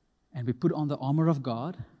 And we put on the armor of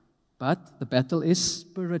God, but the battle is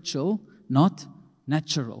spiritual, not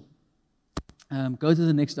natural. Go to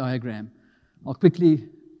the next diagram. I'll quickly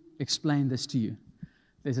explain this to you.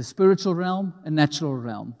 There's a spiritual realm, a natural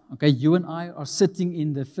realm. Okay, you and I are sitting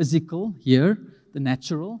in the physical here, the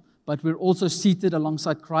natural, but we're also seated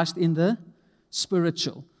alongside Christ in the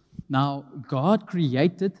spiritual. Now, God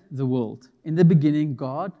created the world. In the beginning,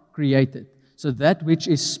 God created. So that which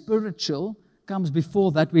is spiritual comes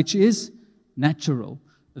before that which is natural.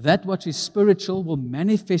 That what is spiritual will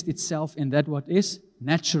manifest itself in that what is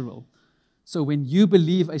natural. So when you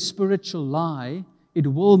believe a spiritual lie, it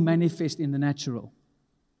will manifest in the natural.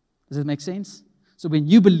 Does that make sense? So when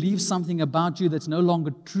you believe something about you that's no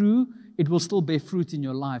longer true, it will still bear fruit in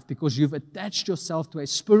your life because you've attached yourself to a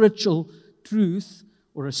spiritual truth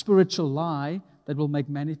or a spiritual lie that will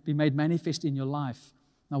be made manifest in your life.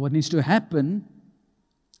 Now what needs to happen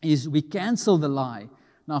is we cancel the lie.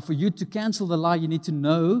 Now, for you to cancel the lie, you need to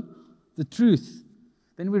know the truth.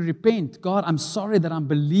 Then we repent. God, I'm sorry that I'm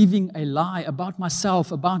believing a lie about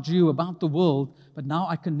myself, about you, about the world, but now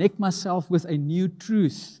I connect myself with a new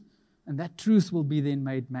truth, and that truth will be then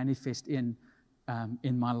made manifest in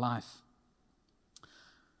my life.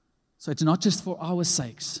 So it's not just for our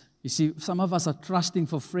sakes. You see, some of us are trusting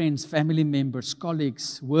for friends, family members,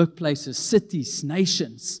 colleagues, workplaces, cities,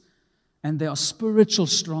 nations. And there are spiritual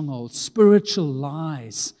strongholds, spiritual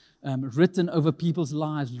lies written over people's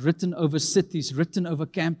lives, written over cities, written over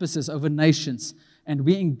campuses, over nations. And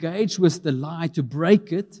we engage with the lie to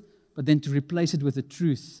break it, but then to replace it with the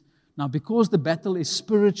truth. Now, because the battle is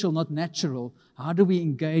spiritual, not natural, how do we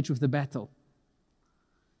engage with the battle?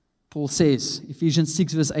 Paul says, Ephesians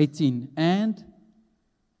 6 verse 18, and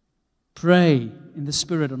pray in the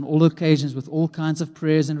Spirit on all occasions with all kinds of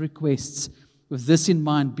prayers and requests. With this in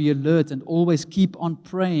mind, be alert and always keep on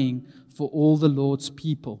praying for all the Lord's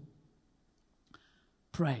people.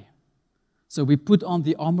 Pray. So we put on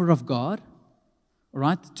the armor of God, all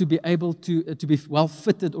right, to be able to be well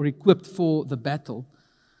fitted or equipped for the battle.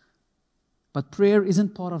 But prayer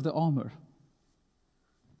isn't part of the armor.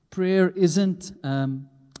 Prayer isn't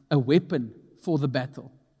a weapon for the battle.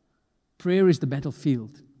 Prayer is the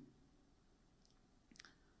battlefield.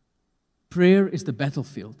 Prayer is the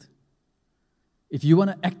battlefield. If you want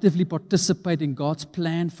to actively participate in God's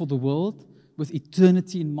plan for the world with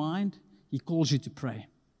eternity in mind, He calls you to pray.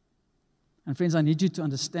 And friends, I need you to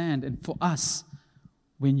understand, and for us,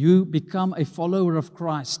 when you become a follower of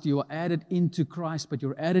Christ, you are added into Christ, but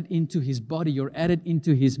you're added into His body, you're added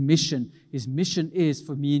into His mission. His mission is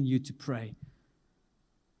for me and you to pray.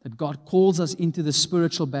 That God calls us into the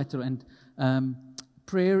spiritual battle, and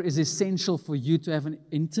Prayer is essential for you to have an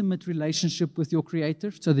intimate relationship with your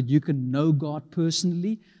Creator so that you can know God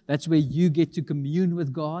personally. That's where you get to commune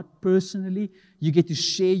with God personally. You get to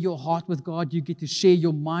share your heart with God. You get to share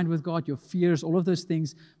your mind with God, your fears, all of those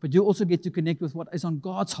things. But you also get to connect with what is on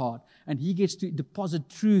God's heart. And He gets to deposit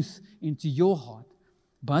truth into your heart.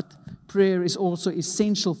 But prayer is also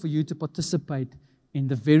essential for you to participate in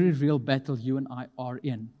the very real battle you and I are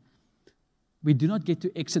in. We do not get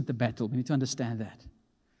to exit the battle. We need to understand that.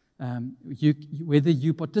 Whether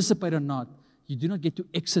you participate or not, you do not get to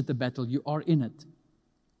exit the battle. You are in it.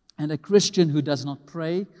 And a Christian who does not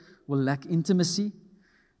pray will lack intimacy,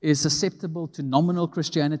 is susceptible to nominal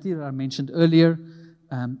Christianity that I mentioned earlier,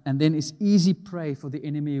 and then is easy prey for the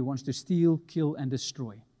enemy who wants to steal, kill, and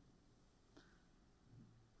destroy.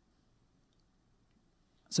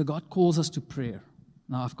 So God calls us to prayer.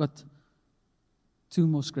 Now I've got three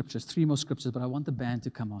more scriptures, but I want the band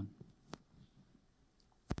to come on.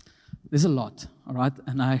 There's a lot, all right?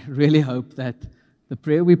 And I really hope that the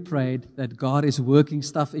prayer we prayed, that God is working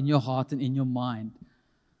stuff in your heart and in your mind.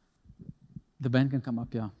 The band can come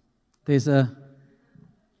up here. There's a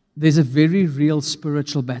very real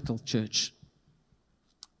spiritual battle, church.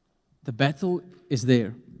 The battle is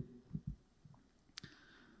there.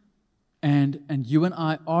 And you and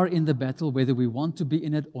I are in the battle whether we want to be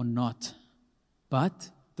in it or not. But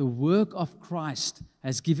the work of Christ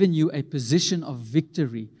has given you a position of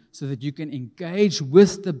victory so that you can engage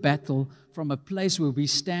with the battle from a place where we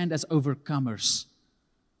stand as overcomers.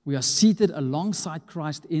 We are seated alongside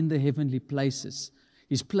Christ in the heavenly places.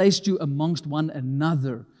 He's placed you amongst one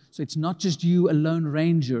another. So it's not just you, a lone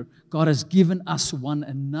ranger. God has given us one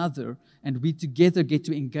another, and we together get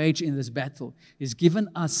to engage in this battle. He's given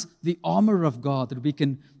us the armor of God that we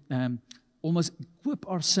can almost equip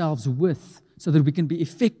ourselves with so that we can be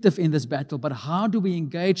effective in this battle. But how do we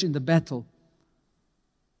engage in the battle?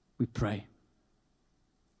 We pray.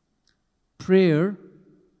 Prayer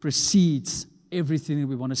precedes everything that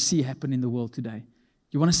we want to see happen in the world today.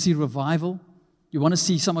 You want to see revival? You want to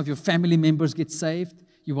see some of your family members get saved?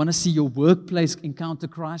 You want to see your workplace encounter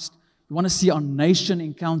Christ? You want to see our nation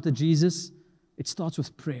encounter Jesus? It starts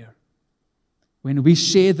with prayer. When we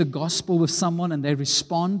share the gospel with someone and they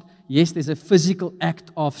respond, yes, there's a physical act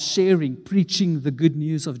of sharing, preaching the good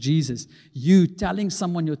news of Jesus. You telling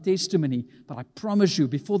someone your testimony, but I promise you,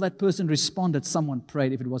 before that person responded, someone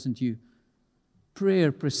prayed if it wasn't you.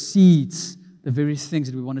 Prayer precedes the very things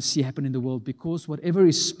that we want to see happen in the world, because whatever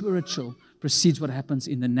is spiritual precedes what happens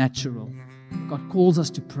in the natural. God calls us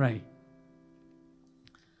to pray.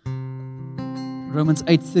 Romans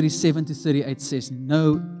 8:37-38 says,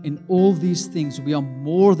 "No, in all these things we are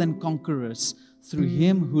more than conquerors through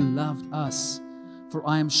Him who loved us. For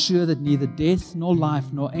I am sure that neither death, nor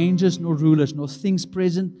life, nor angels, nor rulers, nor things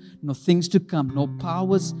present, nor things to come, nor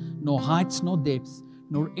powers, nor heights, nor depths,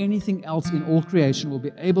 nor anything else in all creation will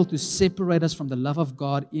be able to separate us from the love of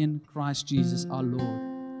God in Christ Jesus our Lord."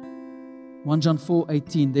 1 John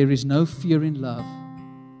 4:18, "There is no fear in love,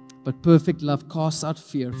 but perfect love casts out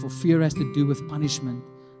fear, for fear has to do with punishment,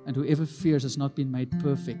 and whoever fears has not been made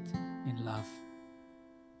perfect in love."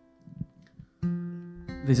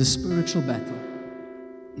 There's a spiritual battle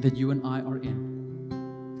that you and I are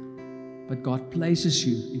in, but God places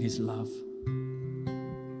you in His love.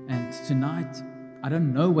 And tonight, I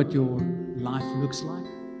don't know what your life looks like.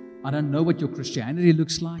 I don't know what your Christianity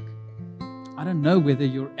looks like. I don't know whether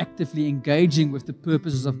you're actively engaging with the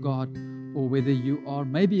purposes of God, or whether you are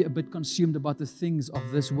maybe a bit consumed about the things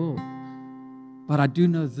of this world. But I do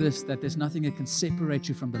know this, that there's nothing that can separate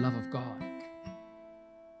you from the love of God.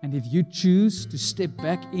 And if you choose to step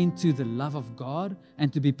back into the love of God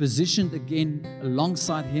and to be positioned again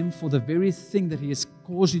alongside Him for the very thing that He has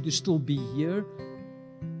caused you to still be here,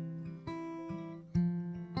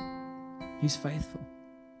 He's faithful.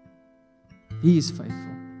 He is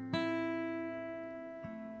faithful.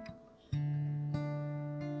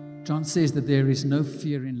 John says that there is no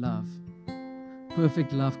fear in love.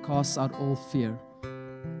 Perfect love casts out all fear.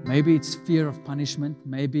 Maybe it's fear of punishment.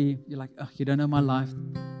 Maybe you're like, oh, you don't know my life.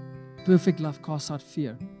 Perfect love casts out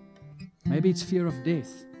fear. Maybe it's fear of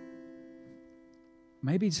death.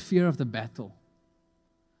 Maybe it's fear of the battle.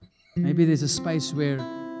 Maybe there's a space where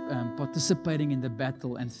participating in the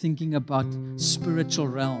battle and thinking about spiritual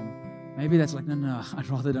realm, maybe that's like, no, I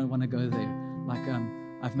rather don't want to go there. Like,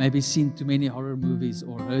 I've maybe seen too many horror movies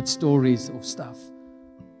or heard stories or stuff.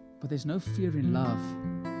 But there's no fear in love.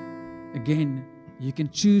 Again, you can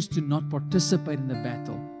choose to not participate in the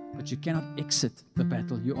battle, but you cannot exit the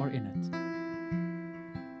battle. You are in it.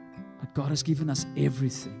 But God has given us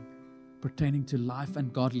everything pertaining to life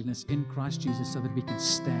and godliness in Christ Jesus so that we can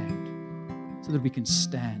stand. so that we can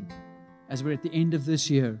stand. As we're at the end of this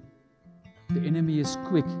year, the enemy is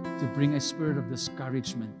quick to bring a spirit of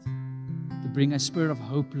discouragement, to bring a spirit of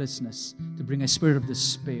hopelessness, to bring a spirit of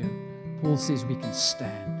despair. Paul says we can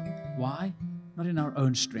stand. Why? Not in our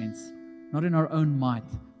own strength, not in our own might,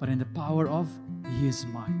 but in the power of His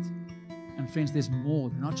might. And friends, there's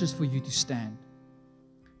more, not just for you to stand.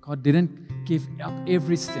 God didn't give up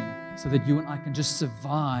everything so that you and I can just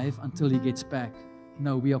survive until He gets back.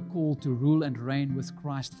 No, we are called to rule and reign with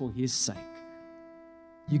Christ for His sake.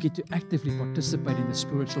 You get to actively participate in the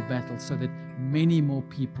spiritual battle so that many more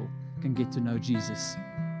people can get to know Jesus.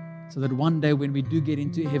 So that one day when we do get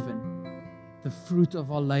into heaven, the fruit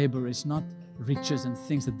of our labor is not riches and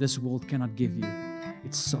things that this world cannot give you.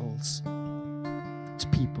 It's souls. It's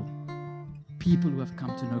people. People who have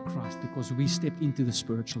come to know Christ because we stepped into the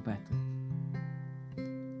spiritual battle.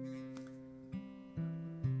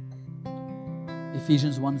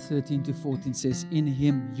 Ephesians 1:13-14 says, in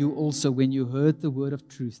Him you also, when you heard the word of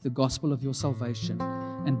truth, the gospel of your salvation,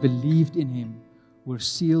 and believed in Him, were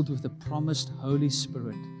sealed with the promised Holy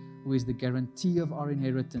Spirit, who is the guarantee of our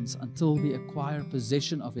inheritance until we acquire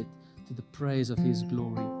possession of it to the praise of His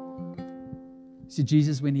glory. See,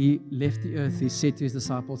 Jesus, when He left the earth, He said to His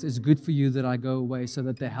disciples, it's good for you that I go away so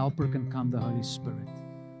that the Helper can come, the Holy Spirit.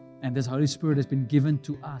 And this Holy Spirit has been given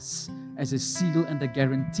to us as a seal and a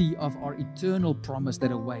guarantee of our eternal promise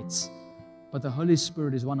that awaits. But the Holy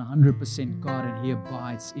Spirit is 100% God, and He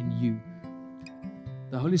abides in you.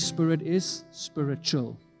 The Holy Spirit is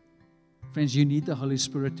spiritual. Friends, you need the Holy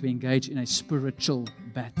Spirit to engage in a spiritual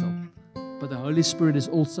battle. But the Holy Spirit is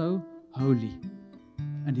also holy.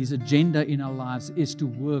 And His agenda in our lives is to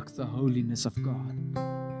work the holiness of God.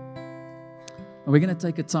 And we're going to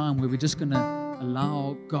take a time where we're just going to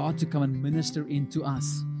allow God to come and minister into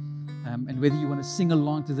us. And whether you want to sing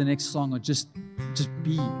along to the next song or just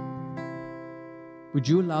be, would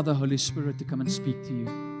you allow the Holy Spirit to come and speak to you?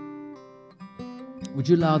 Would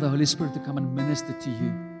you allow the Holy Spirit to come and minister to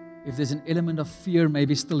you? If there's an element of fear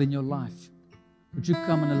maybe still in your life, would you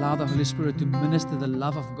come and allow the Holy Spirit to minister the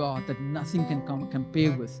love of God that nothing can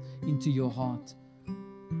compare with into your heart?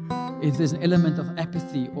 If there's an element of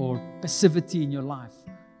apathy or passivity in your life,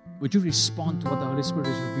 would you respond to what the Holy Spirit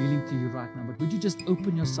is revealing to you right now? But would you just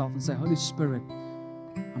open yourself and say, Holy Spirit,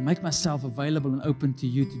 I make myself available and open to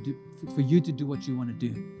you for you to do what you want to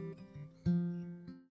do.